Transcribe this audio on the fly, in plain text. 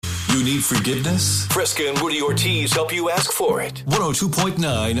You need forgiveness? Fresca and Woody Ortiz help you ask for it.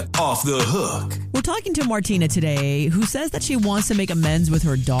 102.9 Off the Hook. We're talking to Martina today, who says that she wants to make amends with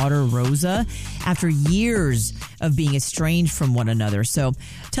her daughter, Rosa, after years of being estranged from one another. So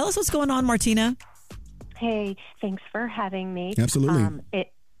tell us what's going on, Martina. Hey, thanks for having me. Absolutely.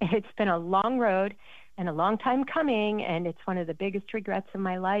 It's been a long road and a long time coming, and it's one of the biggest regrets of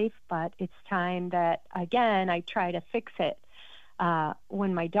my life, but it's time that, again, I try to fix it.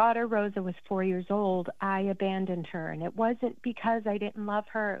 When my daughter, Rosa, was 4 years old, I abandoned her, and it wasn't because I didn't love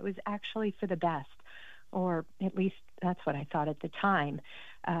her. It was actually for the best, or at least that's what I thought at the time.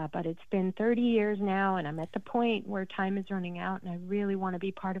 But it's been 30 years now, and I'm at the point where time is running out, and I really want to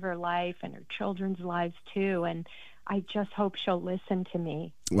be part of her life and her children's lives too, and I just hope she'll listen to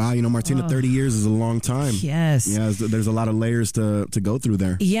me. Wow, Martina, 30 years is a long time. Yes. Yeah, there's a lot of layers to go through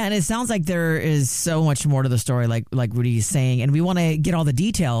there. Yeah, and it sounds like there is so much more to the story, like Rudy is saying, and we want to get all the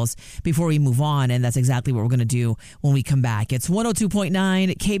details before we move on, and that's exactly what we're going to do when we come back. It's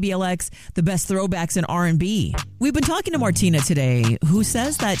 102.9 KBLX, the best throwbacks in R&B. We've been talking to Martina today, who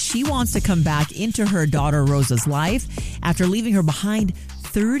says that she wants to come back into her daughter Rosa's life after leaving her behind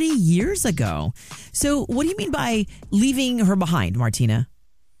 30 years ago. So what do you mean by leaving her behind, Martina?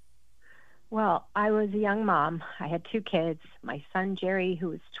 Well, I was a young mom. I had two kids, my son Jerry, who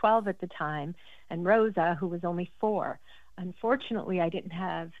was 12 at the time, and Rosa, who was only 4. Unfortunately, I didn't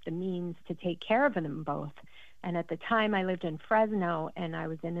have the means to take care of them both. And at the time, I lived in Fresno, and I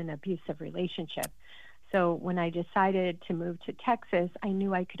was in an abusive relationship. So when I decided to move to Texas, I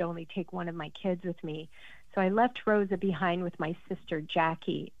knew I could only take one of my kids with me. So I left Rosa behind with my sister,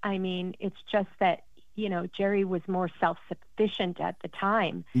 Jackie. I mean, it's just that, Jerry was more self-sufficient at the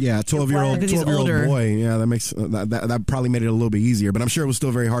time. Yeah, 12-year-old boy. Yeah, that makes that probably made it a little bit easier. But I'm sure it was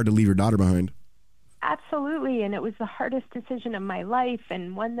still very hard to leave your daughter behind. Absolutely, and it was the hardest decision of my life,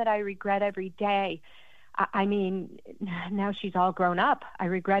 and one that I regret every day. I mean, now she's all grown up. I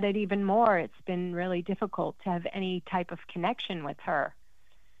regret it even more. It's been really difficult to have any type of connection with her.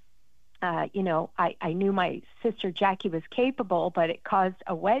 I knew my sister Jackie was capable, but it caused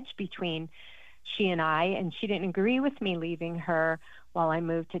a wedge between she and I, and she didn't agree with me leaving her while I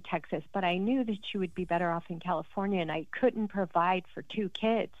moved to Texas. But I knew that she would be better off in California, and I couldn't provide for 2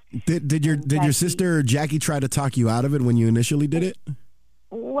 kids. Did your sister Jackie try to talk you out of it when you initially did it?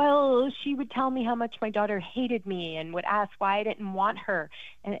 Well, she would tell me how much my daughter hated me and would ask why I didn't want her.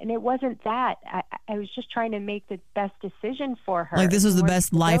 And it wasn't that. I was just trying to make the best decision for her. Like this was the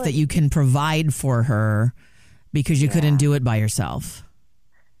best life that you can provide for her because you couldn't do it by yourself.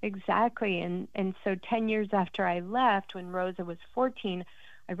 Exactly. And so 10 years after I left, when Rosa was 14,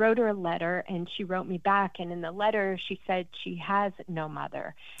 I wrote her a letter, and she wrote me back. And in the letter, she said she has no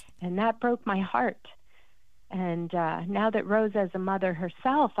mother. And that broke my heart. And now that Rosa is a mother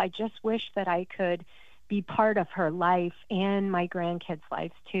herself, I just wish that I could be part of her life and my grandkids'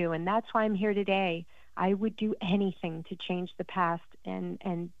 lives too. And that's why I'm here today. I would do anything to change the past,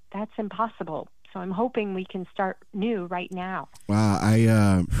 and that's impossible. So I'm hoping we can start new right now. Wow,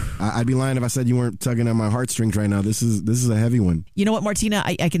 I'd be lying if I said you weren't tugging on my heartstrings right now. This is a heavy one. You know what, Martina?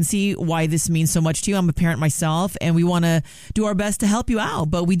 I can see why this means so much to you. I'm a parent myself, and we want to do our best to help you out.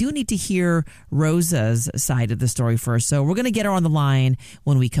 But we do need to hear Rosa's side of the story first. So we're going to get her on the line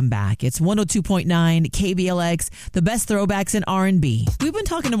when we come back. It's 102.9 KBLX, the best throwbacks in R&B. We've been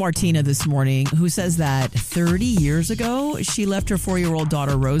talking to Martina this morning, who says that 30 years ago, she left her 4-year-old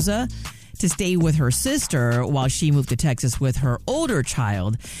daughter, Rosa, to stay with her sister while she moved to Texas with her older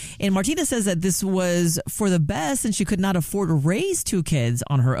child. And Martina says that this was for the best, and she could not afford to raise 2 kids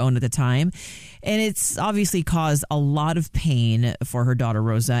on her own at the time. And it's obviously caused a lot of pain for her daughter,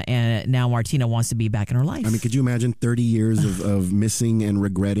 Rosa, and now Martina wants to be back in her life. I mean, could you imagine 30 years of missing and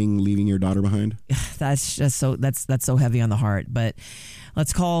regretting leaving your daughter behind? That's just that's so heavy on the heart. But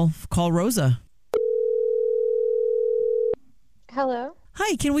let's call Rosa. Hello.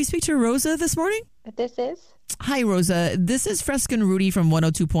 Hi, can we speak to Rosa this morning? This is? Hi, Rosa. This is Fresca and Rudy from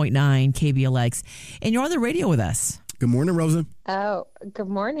 102.9 KBLX, and you're on the radio with us. Good morning, Rosa. Oh, good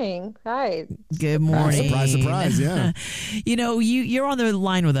morning. Hi. Good morning. Surprise, yeah. You're on the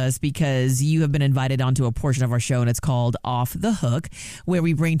line with us because you have been invited onto a portion of our show, and it's called Off the Hook, where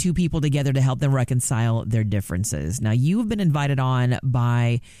we bring 2 people together to help them reconcile their differences. Now, you have been invited on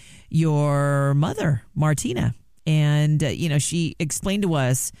by your mother, Martina. And, she explained to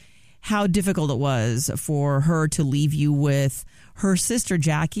us how difficult it was for her to leave you with her sister,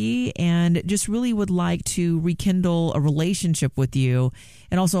 Jackie, and just really would like to rekindle a relationship with you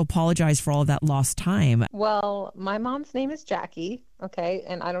and also apologize for all of that lost time. Well, my mom's name is Jackie, okay,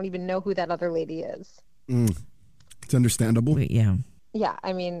 and I don't even know who that other lady is. It's understandable. Yeah. Yeah,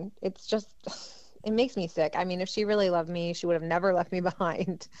 I mean, it's just, it makes me sick. I mean, if she really loved me, she would have never left me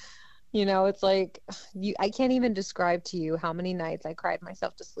behind. It's like I can't even describe to you how many nights I cried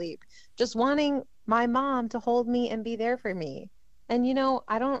myself to sleep just wanting my mom to hold me and be there for me. And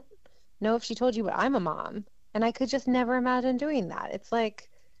I don't know if she told you, but I'm a mom, and I could just never imagine doing that. It's like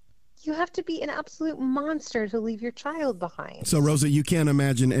you have to be an absolute monster to leave your child behind. So, Rosa, you can't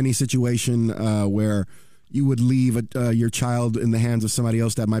imagine any situation where you would leave your child in the hands of somebody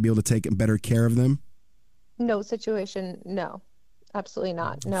else that might be able to take better care of them? No situation, no. Absolutely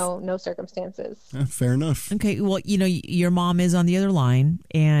not. No circumstances. Fair enough. Okay. Well, your mom is on the other line,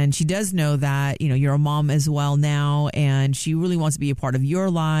 and she does know that, you're a mom as well now, and she really wants to be a part of your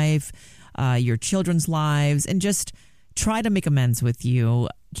life, your children's lives, and just try to make amends with you.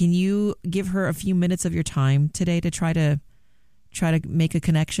 Can you give her a few minutes of your time today to try to make a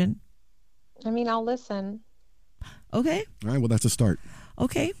connection? I mean, I'll listen. Okay. All right. Well, that's a start.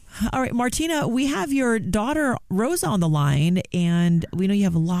 Okay. All right, Martina, we have your daughter, Rosa, on the line, and we know you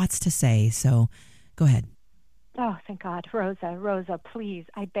have lots to say, so go ahead. Oh, thank God. Rosa, please,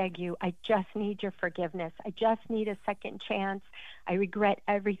 I beg you. I just need your forgiveness. I just need a second chance. I regret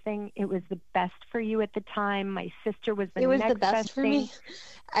everything. It was the best for you at the time. My sister was the next best for thing.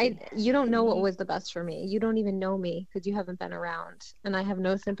 me. You don't know what was the best for me. You don't even know me because you haven't been around, and I have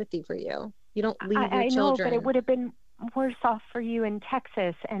no sympathy for you. You don't leave your children. I know, but it would have been worse off for you in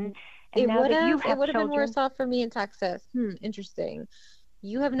Texas, and it now that you have it would have been children, worse off for me in Texas. Interesting.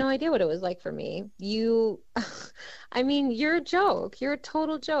 You have no idea what it was like for me. I mean, you're a joke. You're a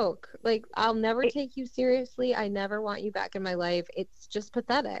total joke. Like, I'll never take you seriously. I never want you back in my life. It's just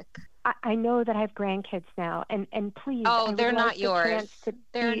pathetic. I know that I have grandkids now, and please. Oh, they're not yours.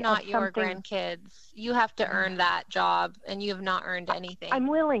 They're not your grandkids. You have to earn that job, and you have not earned anything. I'm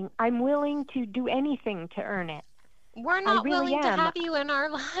willing to do anything to earn it. We're not willing to have you in our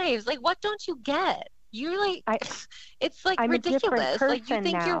lives. Like, what don't you get? You're like, it's like I'm ridiculous. Like, you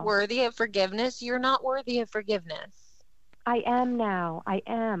think now. You're worthy of forgiveness. You're not worthy of forgiveness. I am now. I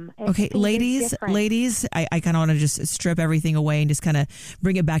am. Okay, ladies, I kind of want to just strip everything away and just kind of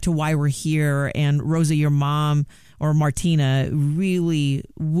bring it back to why we're here. And Rosa, your mom, or Martina, really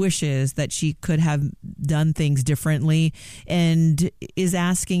wishes that she could have done things differently and is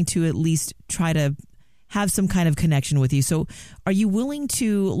asking to at least try to have some kind of connection with you. So are you willing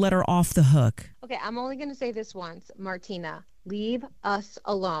to let her off the hook? Okay, I'm only going to say this once. Martina, leave us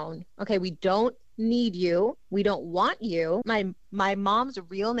alone. Okay, we don't need you. We don't want you. My mom's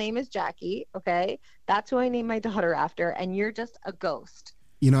real name is Jackie, okay? That's who I named my daughter after, and you're just a ghost.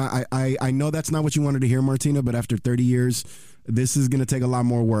 I know that's not what you wanted to hear, Martina, but after 30 years, this is going to take a lot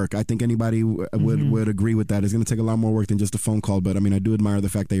more work. I think anybody would agree with that. It's going to take a lot more work than just a phone call, but I mean, I do admire the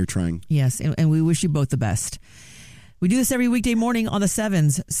fact that you're trying. Yes, and we wish you both the best. We do this every weekday morning on the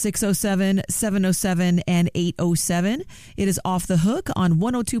 7s, 607, 707, and 807. It is Off the Hook on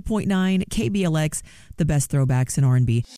 102.9 KBLX, the best throwbacks in R&B.